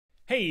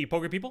Hey,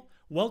 poker people.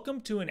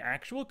 Welcome to an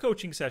actual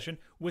coaching session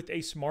with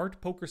a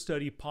Smart Poker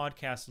Study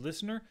podcast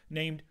listener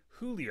named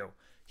Julio.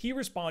 He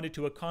responded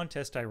to a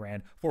contest I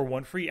ran for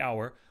 1 free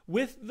hour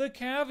with the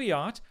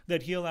caveat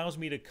that he allows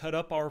me to cut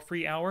up our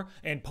free hour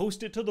and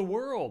post it to the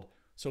world.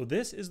 So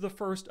this is the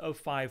first of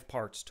 5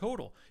 parts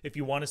total. If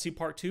you want to see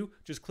part 2,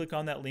 just click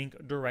on that link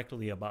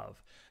directly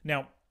above.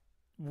 Now,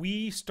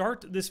 we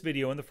start this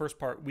video in the first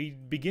part. We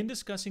begin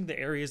discussing the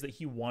areas that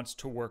he wants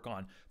to work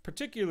on,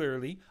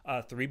 particularly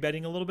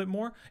 3-betting a little bit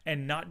more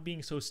and not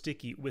being so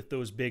sticky with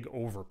those big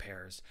over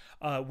pairs.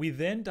 We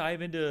then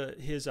dive into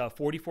his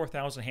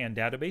 44,000 hand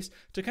database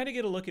to kind of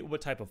get a look at what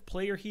type of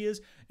player he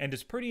is, and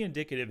it's pretty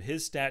indicative.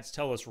 His stats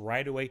tell us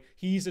right away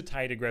he's a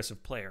tight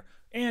aggressive player.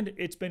 And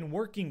it's been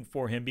working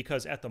for him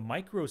because at the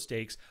micro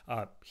stakes,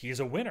 he's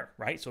a winner,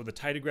 right? So the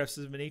tight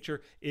aggressive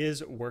nature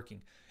is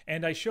working.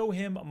 And I show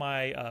him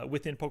my,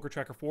 within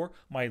PokerTracker 4,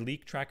 my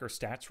LeakTracker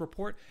Stats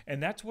Report.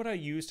 And that's what I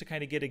use to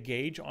kind of get a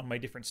gauge on my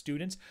different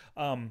students,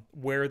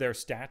 where their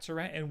stats are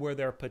at and where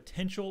their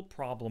potential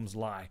problems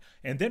lie.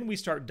 And then we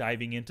start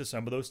diving into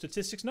some of those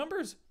statistics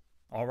numbers.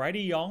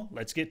 Alrighty, y'all,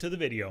 let's get to the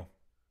video.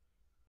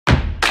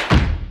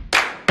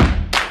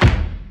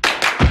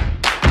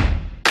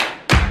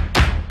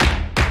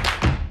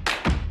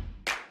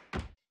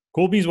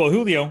 Cool beans. Well,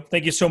 Julio,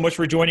 thank you so much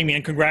for joining me,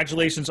 and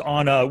congratulations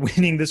on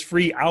winning this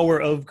free hour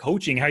of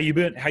coaching. How you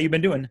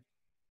been doing?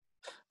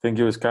 Thank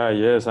you, Sky.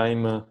 Yes,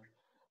 I'm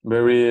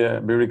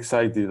very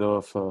excited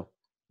of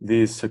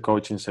this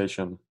coaching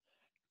session.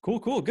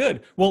 Cool,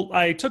 good. Well,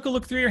 I took a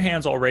look through your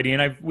hands already,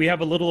 and we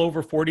have a little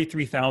over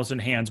 43,000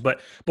 hands.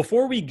 But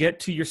before we get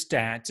to your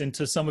stats and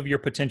to some of your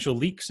potential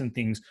leaks and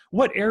things,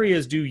 what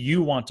areas do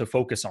you want to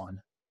focus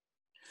on?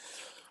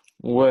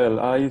 Well,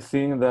 I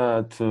think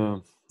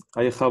that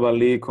I have a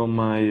leak on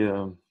my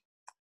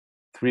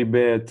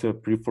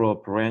 3-bet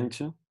pre-flop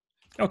range.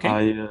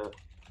 Okay.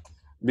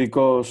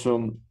 Because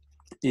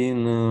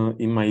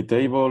in my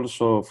tables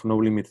of No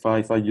Limit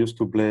 5, I used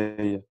to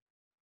play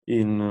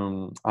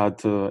at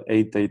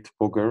 8-8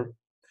 poker,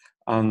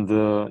 and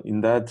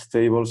in that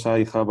tables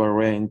I have a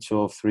range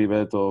of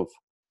 3-bet of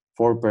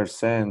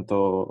 4%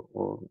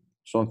 or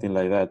something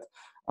like that,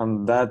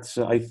 and that's,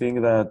 I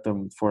think that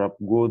for a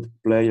good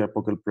player,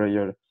 poker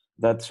player,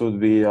 that should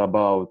be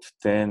about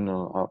 7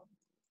 or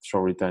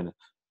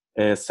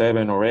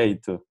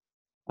 8,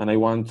 and I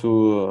want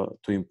to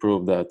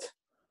improve that.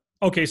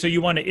 Okay, so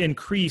you want to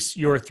increase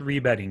your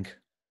 3-betting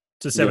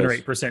to 7 or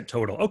 8%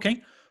 total.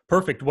 Okay,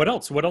 perfect. What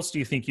else? What else do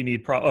you think you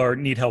need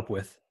help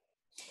with?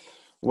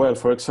 Well,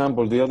 for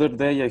example, the other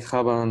day I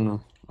have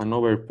an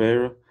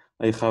overpair.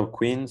 I have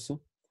queens,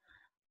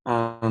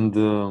 and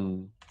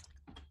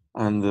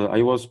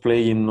I was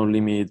playing No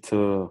Limit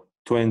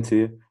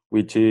 20,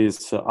 which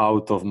is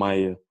out of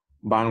my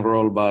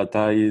bankroll, but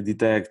I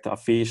detect a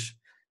fish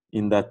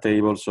in that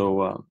table,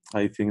 so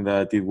I think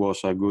that it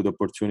was a good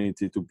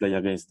opportunity to play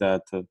against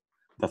that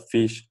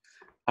fish.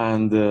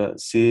 And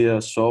she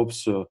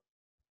shoves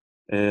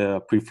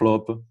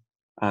pre-flop,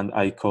 and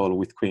I call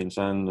with queens,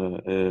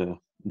 and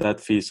that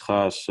fish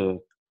has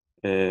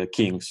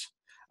kings,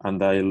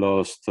 and I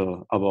lost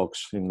a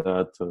box in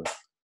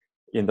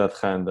that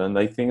hand. And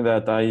I think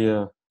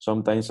that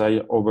sometimes I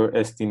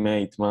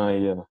overestimate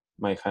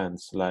my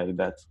hands like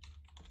that.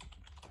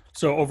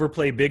 So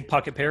overplay big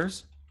pocket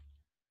pairs?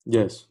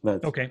 Yes,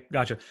 that. Okay,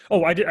 gotcha.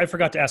 Oh, I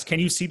forgot to ask,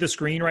 can you see the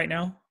screen right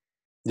now?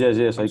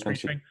 Yes, I can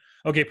see.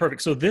 Okay,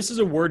 perfect. So this is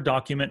a Word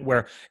document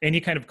where any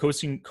kind of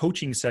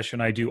coaching session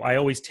I do, I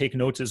always take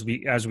notes as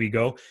we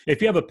go. If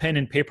you have a pen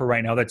and paper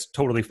right now, that's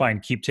totally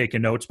fine. Keep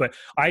taking notes. But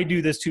I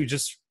do this too,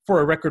 just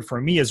for a record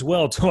for me as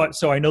well,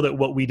 so I know that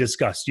what we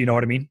discussed. You know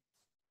what I mean?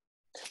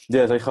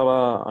 Yes, I have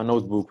a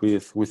notebook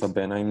with a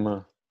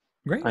pen.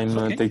 Great.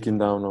 I'm taking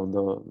down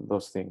all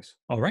those things.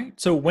 All right.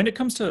 So when it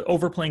comes to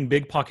overplaying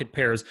big pocket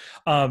pairs,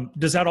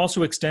 does that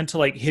also extend to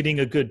like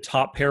hitting a good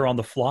top pair on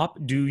the flop?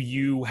 Do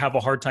you have a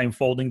hard time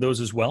folding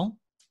those as well?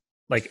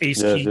 Like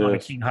ace king on a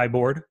king high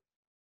board?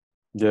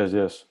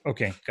 Yes.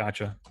 Okay,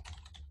 gotcha.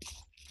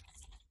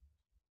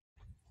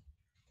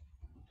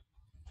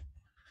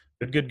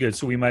 Good.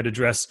 So we might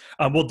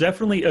we'll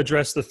definitely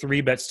address the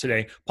 3-bets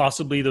today,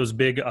 possibly those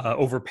big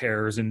over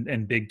pairs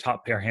and big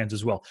top pair hands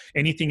as well.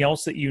 Anything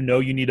else that you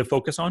need to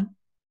focus on?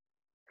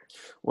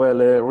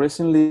 Well,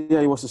 recently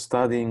I was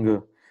studying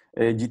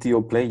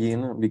GTO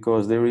playing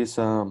because there is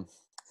a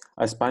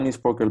Spanish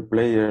poker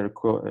player,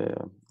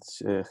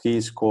 he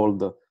is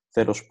called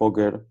Ceros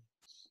Poker,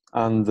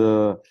 and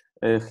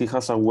he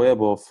has a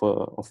web of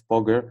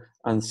poker,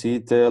 and he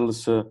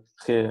tells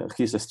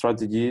his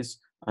strategies,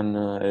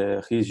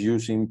 and he's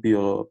using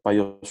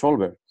Pio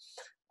Solver.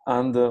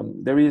 And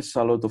there is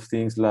a lot of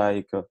things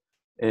like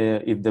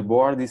if the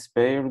board is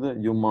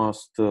paired, you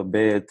must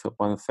bet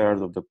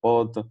 1/3 of the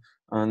pot,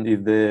 and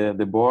if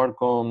the board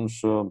comes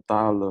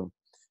tal,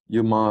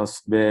 you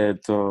must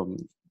bet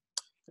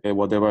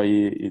whatever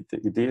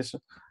it is.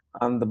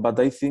 But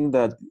I think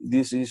that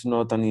this is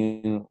not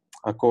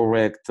a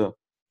correct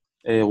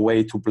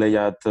way to play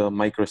at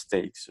micro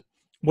stakes.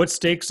 What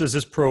stakes does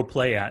this pro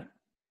play at?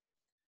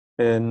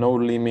 No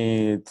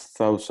limit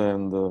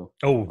 1,000 Oh,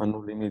 and no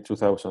limit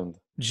 2,000.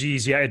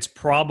 geez, yeah, it's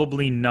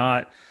probably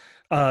not.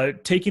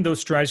 Taking those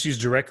strategies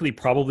directly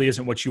probably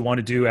isn't what you want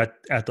to do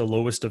at the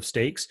lowest of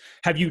stakes.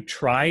 Have you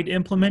tried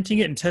implementing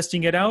it and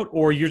testing it out,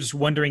 or you're just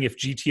wondering if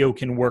GTO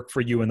can work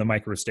for you in the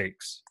micro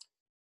stakes?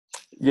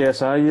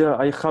 Yes,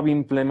 I have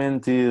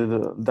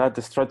implemented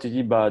that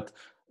strategy, but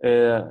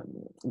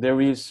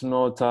there is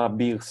not a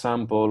big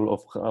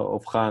sample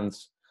of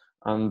hands,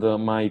 and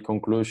my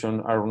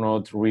conclusions are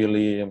not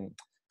really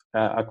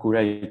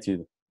accurate.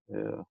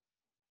 You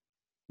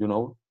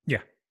know?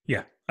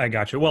 Yeah, I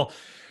got you. Well,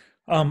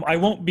 I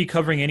won't be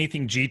covering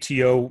anything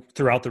GTO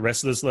throughout the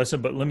rest of this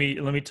lesson, but let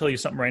me tell you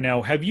something right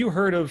now. Have you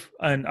heard of?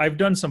 And I've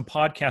done some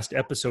podcast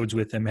episodes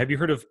with him. Have you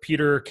heard of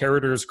Peter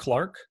Carruthers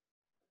Clark?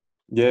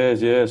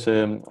 Yes, yes.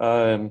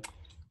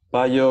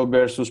 Bio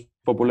versus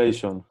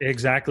population.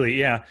 Exactly.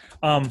 Yeah.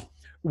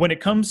 When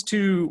it comes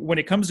to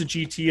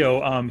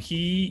GTO,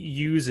 he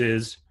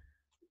uses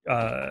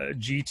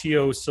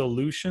GTO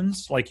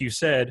solutions, like you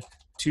said,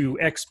 to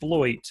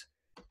exploit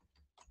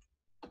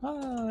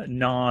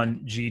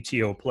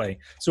non-GTO play.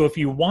 So if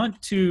you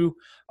want to,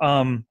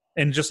 and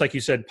just like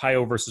you said,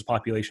 PIO versus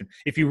population,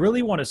 if you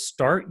really want to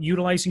start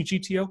utilizing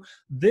GTO,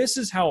 this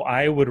is how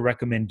I would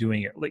recommend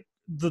doing it. Like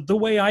the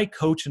way I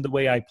coach and the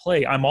way I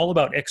play, I'm all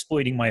about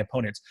exploiting my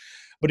opponents.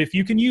 But if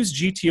you can use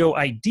GTO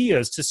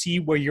ideas to see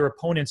where your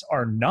opponents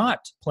are not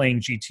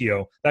playing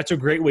GTO, that's a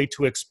great way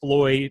to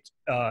exploit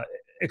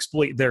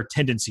their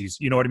tendencies.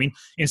 You know what I mean?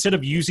 Instead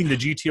of using the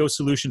GTO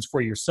solutions for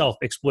yourself,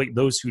 exploit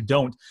those who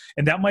don't.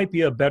 And that might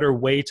be a better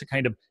way to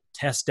kind of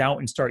test out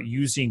and start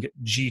using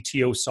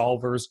GTO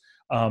solvers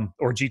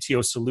or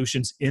GTO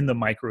solutions in the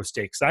micro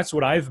stakes. That's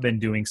what I've been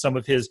doing. Some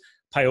of his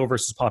PIO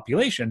versus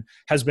population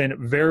has been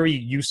very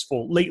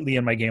useful lately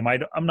in my game.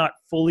 I'm not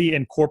fully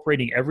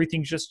incorporating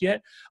everything just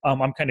yet.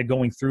 I'm kind of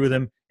going through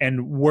them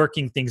and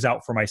working things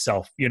out for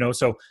myself, you know?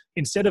 So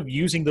instead of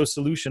using those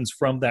solutions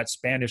from that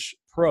Spanish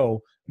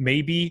pro,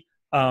 maybe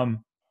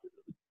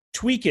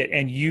tweak it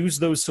and use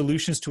those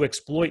solutions to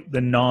exploit the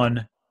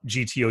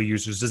non-GTO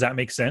users. Does that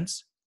make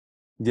sense?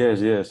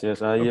 Yes, yes,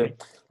 yes. Okay.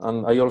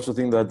 And I also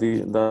think that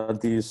that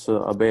is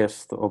a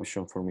best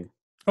option for me.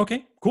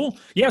 Okay, cool.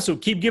 Yeah, so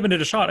keep giving it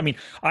a shot. I mean,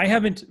 I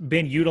haven't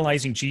been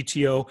utilizing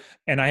GTO,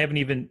 and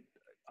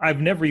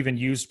I've never even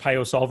used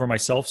PIO Solver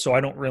myself, so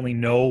I don't really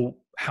know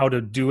how to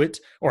do it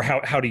or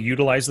how to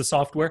utilize the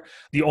software.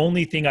 The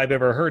only thing I've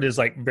ever heard is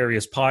like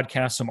various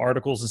podcasts, some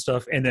articles and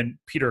stuff, and then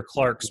Peter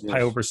Clark's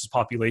PIO Yes. versus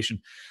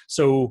population.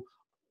 So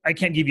I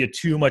can't give you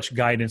too much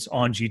guidance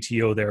on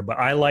GTO there, but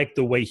I like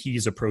the way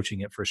he's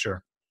approaching it for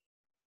sure.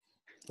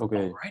 Okay.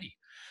 Alrighty.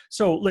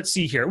 So let's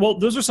see here. Well,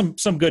 those are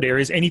some good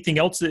areas. Anything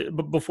else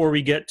before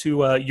we get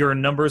to your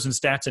numbers and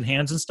stats and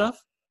hands and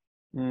stuff?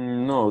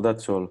 No,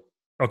 that's all.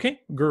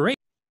 Okay, great.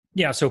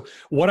 Yeah, so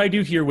what I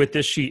do here with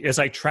this sheet is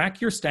I track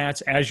your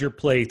stats as you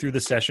play through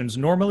the sessions.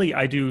 Normally,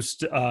 I do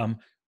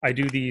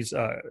these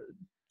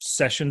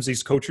sessions,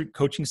 these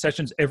coaching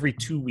sessions every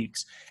 2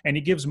 weeks, and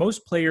it gives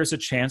most players a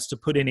chance to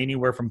put in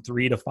anywhere from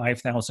 3,000 to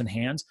 5,000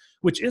 hands,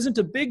 which isn't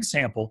a big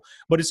sample,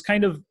 but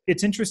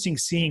it's interesting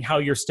seeing how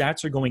your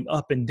stats are going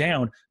up and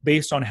down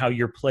based on how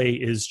your play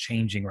is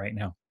changing right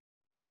now.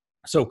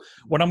 So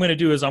what I'm going to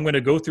do is I'm going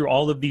to go through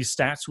all of these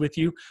stats with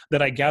you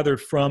that I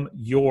gathered from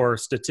your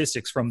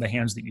statistics from the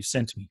hands that you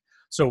sent me.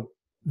 So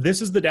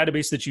this is the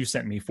database that you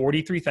sent me,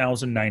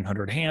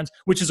 43,900 hands,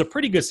 which is a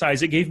pretty good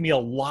size. It gave me a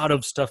lot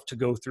of stuff to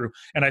go through,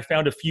 and I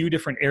found a few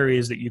different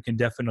areas that you can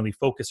definitely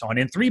focus on,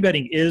 and three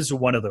betting is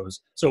one of those.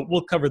 So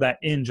we'll cover that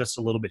in just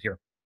a little bit here.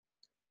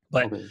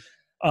 But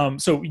Okay.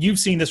 so you've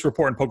seen this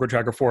report in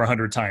PokerTracker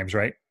 400 times,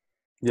 right?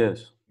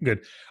 Yes.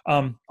 Good.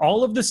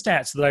 All of the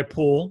stats that I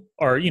pull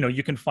are,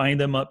 you can find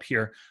them up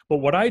here. But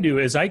what I do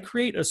is I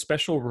create a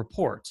special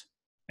report,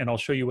 and I'll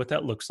show you what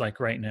that looks like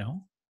right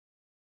now.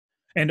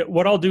 And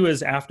what I'll do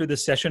is after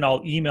this session,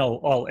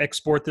 I'll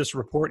export this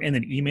report and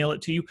then email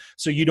it to you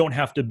so you don't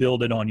have to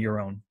build it on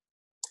your own.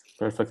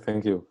 Perfect.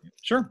 Thank you.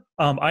 Sure.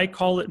 I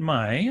call it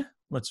my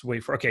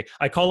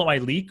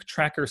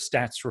LeakTracker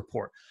Stats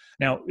Report.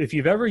 Now, if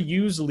you've ever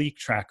used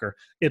LeakTracker,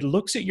 it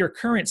looks at your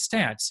current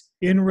stats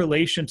in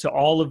relation to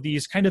all of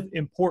these kind of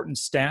important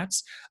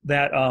stats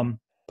that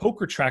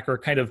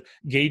PokerTracker kind of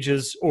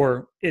gauges,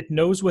 or it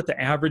knows what the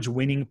average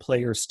winning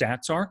player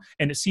stats are,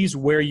 and it sees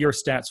where your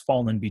stats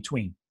fall in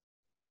between.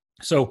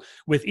 So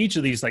with each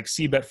of these, like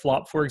C-bet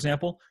flop, for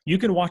example, you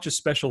can watch a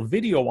special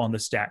video on the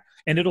stat,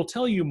 and it'll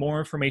tell you more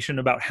information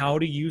about how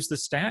to use the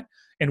stat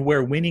and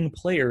where winning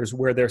players,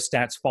 where their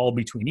stats fall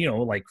between,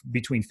 like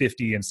between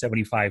 50 and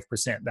 75%,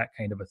 that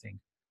kind of a thing.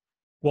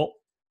 Well,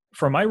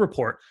 for my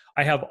report,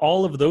 I have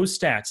all of those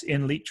stats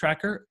in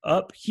LeakTracker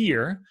up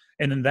here,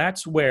 and then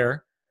that's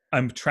where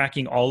I'm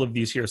tracking all of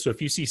these here. So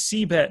if you see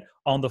C-bet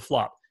on the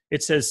flop,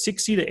 it says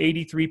 60 to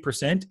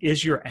 83%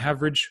 is your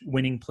average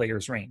winning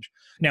player's range.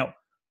 Now,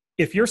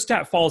 if your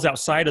stat falls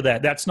outside of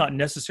that, that's not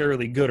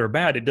necessarily good or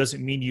bad. It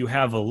doesn't mean you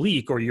have a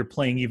leak or you're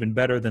playing even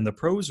better than the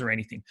pros or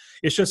anything.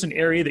 It's just an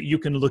area that you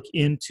can look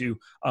into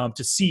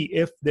to see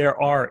if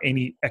there are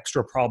any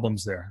extra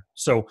problems there.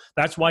 So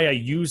that's why I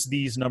use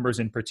these numbers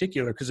in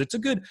particular, because it's a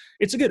good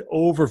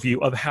overview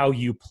of how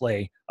you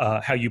play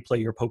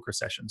your poker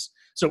sessions.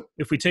 So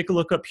if we take a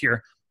look up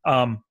here,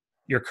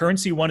 your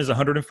currency one is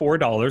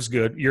 $104.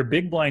 Good. Your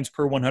big blinds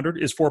per 100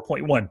 is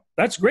 4.1.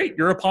 That's great.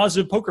 You're a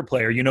positive poker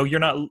player. You know, you're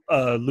not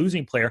a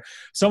losing player.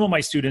 Some of my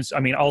students, I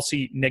mean, I'll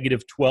see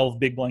 -12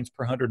 big blinds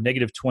per 100,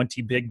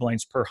 -20 big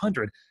blinds per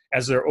 100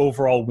 as their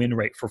overall win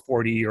rate for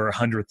 40 or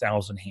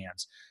 100,000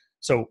 hands.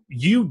 So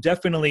you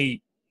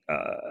definitely,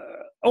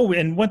 oh,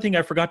 and one thing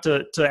I forgot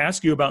to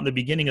ask you about in the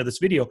beginning of this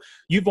video,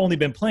 you've only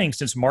been playing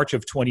since March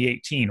of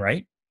 2018,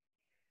 right?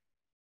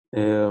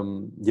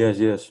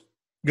 Yes.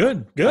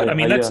 Good. I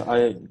mean,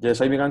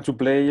 I began to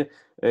play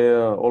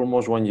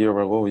almost 1 year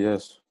ago.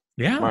 Yes.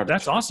 Yeah, March.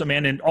 That's awesome,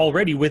 man. And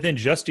already within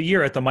just a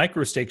year at the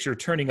micro stakes, you're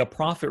turning a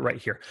profit right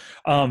here,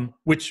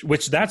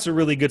 which that's a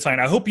really good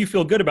sign. I hope you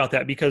feel good about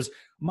that, because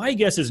my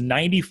guess is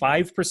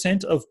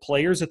 95% of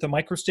players at the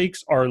micro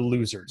stakes are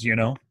losers, you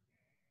know?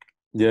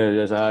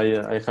 Yes,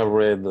 I have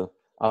read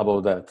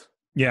about that.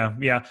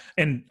 Yeah.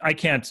 And I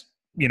can't,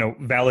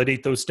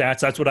 validate those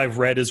stats. That's what I've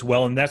read as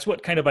well. And that's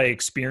what kind of I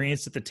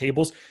experienced at the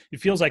tables. It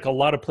feels like a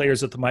lot of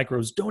players at the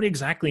micros don't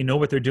exactly know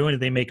what they're doing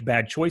and they make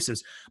bad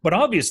choices. But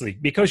obviously,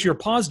 because you're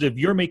positive,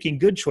 you're making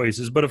good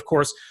choices. But of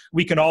course,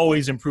 we can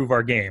always improve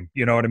our game.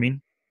 You know what I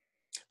mean?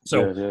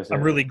 So Yes.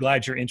 I'm really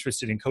glad you're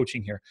interested in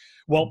coaching here.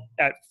 Well,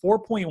 at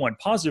 4.1,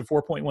 positive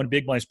 4.1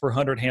 big blinds per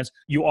 100 hands,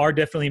 you are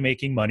definitely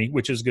making money,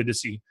 which is good to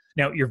see.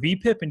 Now, your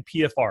VPIP and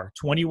PFR,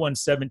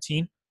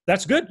 2117,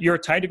 that's good. You're a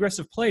tight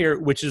aggressive player,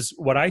 which is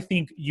what I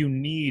think you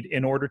need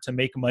in order to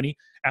make money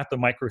at the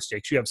micro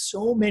stakes. You have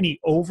so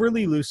many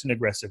overly loose and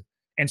aggressive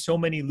and so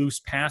many loose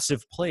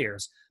passive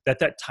players that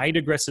tight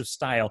aggressive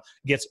style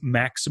gets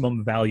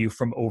maximum value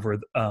from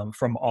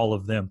all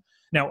of them.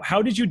 Now,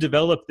 how did you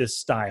develop this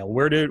style?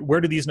 Where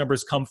do these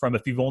numbers come from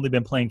if you've only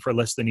been playing for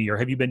less than a year?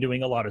 Have you been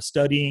doing a lot of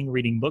studying,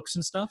 reading books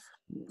and stuff?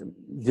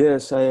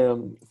 Yes,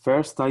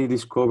 first I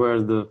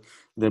discovered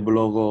the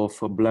blog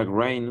of Black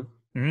Rain.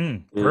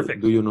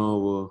 Perfect. Do you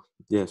know?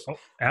 Yes. Oh,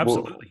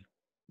 absolutely.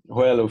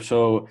 Well,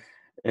 so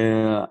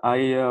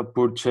I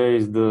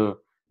purchased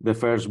the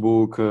first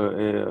book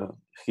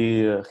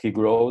he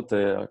wrote,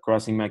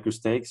 Crossing Micro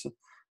Stakes,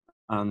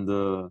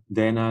 and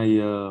then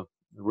I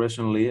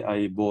recently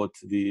I bought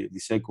the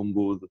second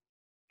book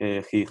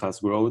he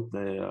has wrote,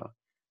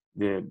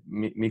 the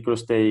Micro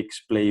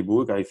Stakes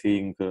Playbook, I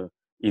think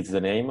it's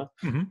the name.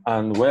 Mm-hmm.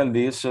 And well,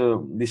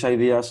 these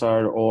ideas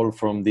are all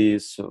from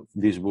these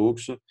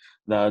books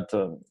that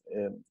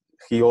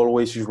he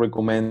always is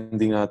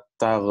recommending a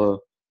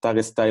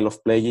tag style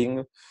of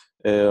playing,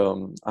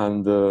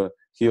 and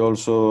he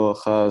also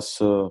has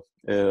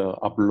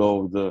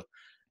uploaded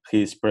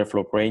his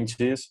preflop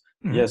ranges.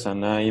 Mm-hmm. Yes,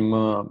 and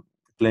I'm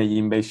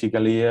playing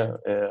basically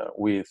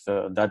with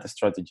that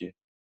strategy.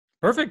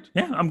 Perfect.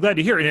 Yeah, I'm glad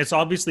to hear it. And it's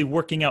obviously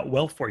working out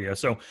well for you.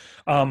 So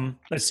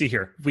let's see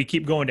here. If we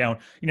keep going down,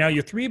 now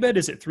your 3-bet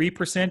is at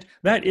 3%.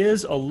 That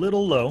is a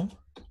little low.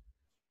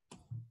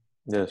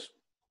 Yes.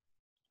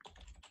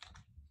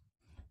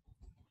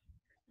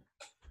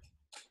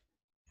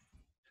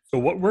 So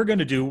what we're going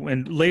to do,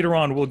 and later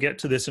on we'll get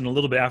to this in a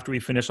little bit after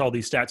we finish all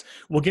these stats,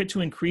 we'll get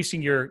to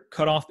increasing your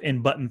cutoff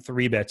in button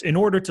 3-bets in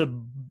order to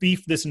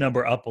beef this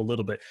number up a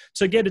little bit,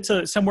 to get it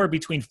to somewhere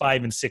between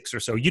 5 and 6 or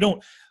so. You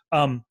don't,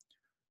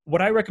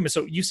 what I recommend,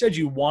 so you said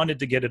you wanted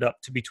to get it up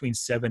to between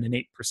 7 and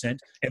 8%,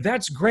 and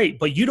that's great,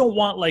 but you don't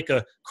want like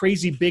a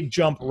crazy big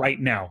jump right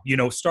now.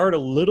 Start a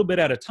little bit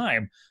at a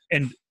time.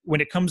 And when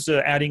it comes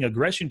to adding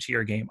aggression to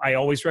your game, I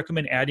always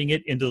recommend adding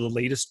it into the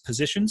latest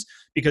positions,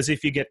 because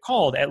if you get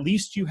called, at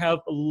least you have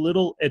a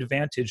little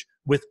advantage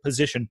with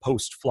position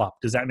post flop.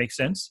 Does that make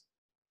sense?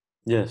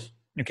 Yes.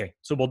 Okay,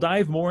 so we'll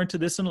dive more into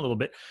this in a little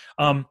bit.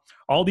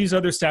 All these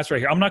other stats right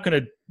here, I'm not going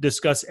to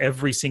discuss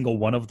every single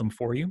one of them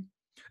for you.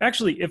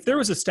 Actually, if there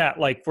was a stat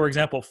like, for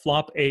example,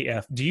 flop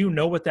AF, do you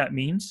know what that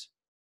means?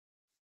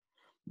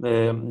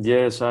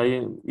 Yes,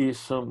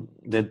 is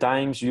the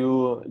times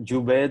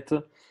you bet.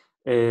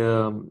 I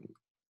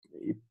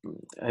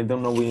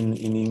don't know in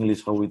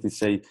English how it is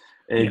say.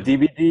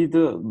 Divided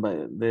by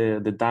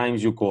the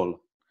times you call.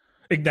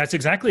 That's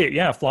exactly it.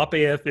 Yeah, flop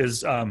AF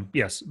is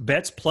yes,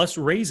 bets plus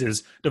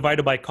raises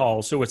divided by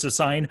calls. So it's a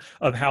sign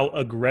of how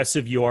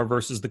aggressive you are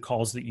versus the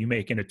calls that you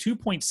make. And a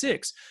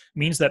 2.6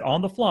 means that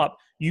on the flop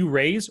you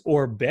raise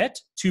or bet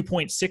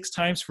 2.6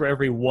 times for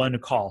every one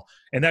call,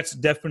 and that's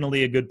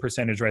definitely a good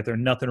percentage right there.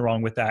 Nothing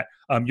wrong with that.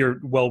 You're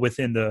well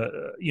within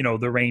the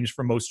the range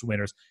for most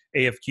winners.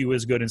 AFQ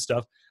is good and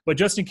stuff. But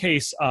just in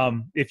case,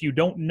 if you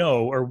don't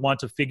know or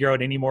want to figure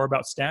out any more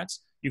about stats,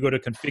 you go to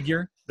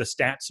Configure, the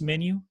Stats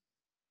menu.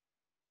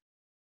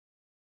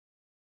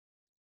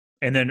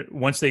 And then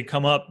once they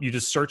come up, you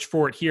just search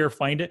for it here,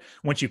 find it.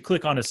 Once you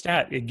click on a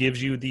stat, it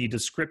gives you the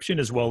description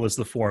as well as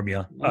the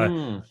formula.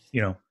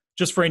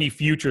 just for any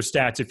future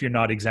stats if you're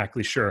not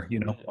exactly sure,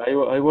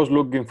 I was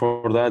looking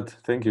for that.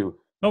 Thank you.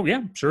 Oh,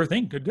 yeah, sure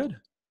thing. Good.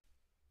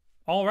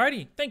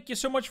 Alrighty, thank you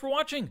so much for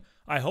watching.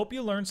 I hope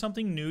you learned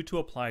something new to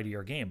apply to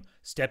your game.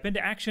 Step into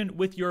action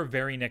with your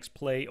very next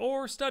play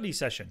or study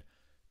session.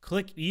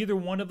 Click either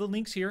one of the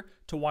links here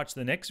to watch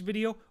the next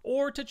video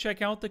or to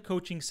check out the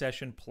coaching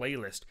session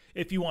playlist.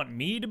 If you want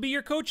me to be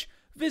your coach,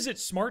 visit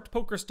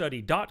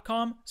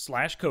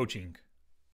smartpokerstudy.com/coaching.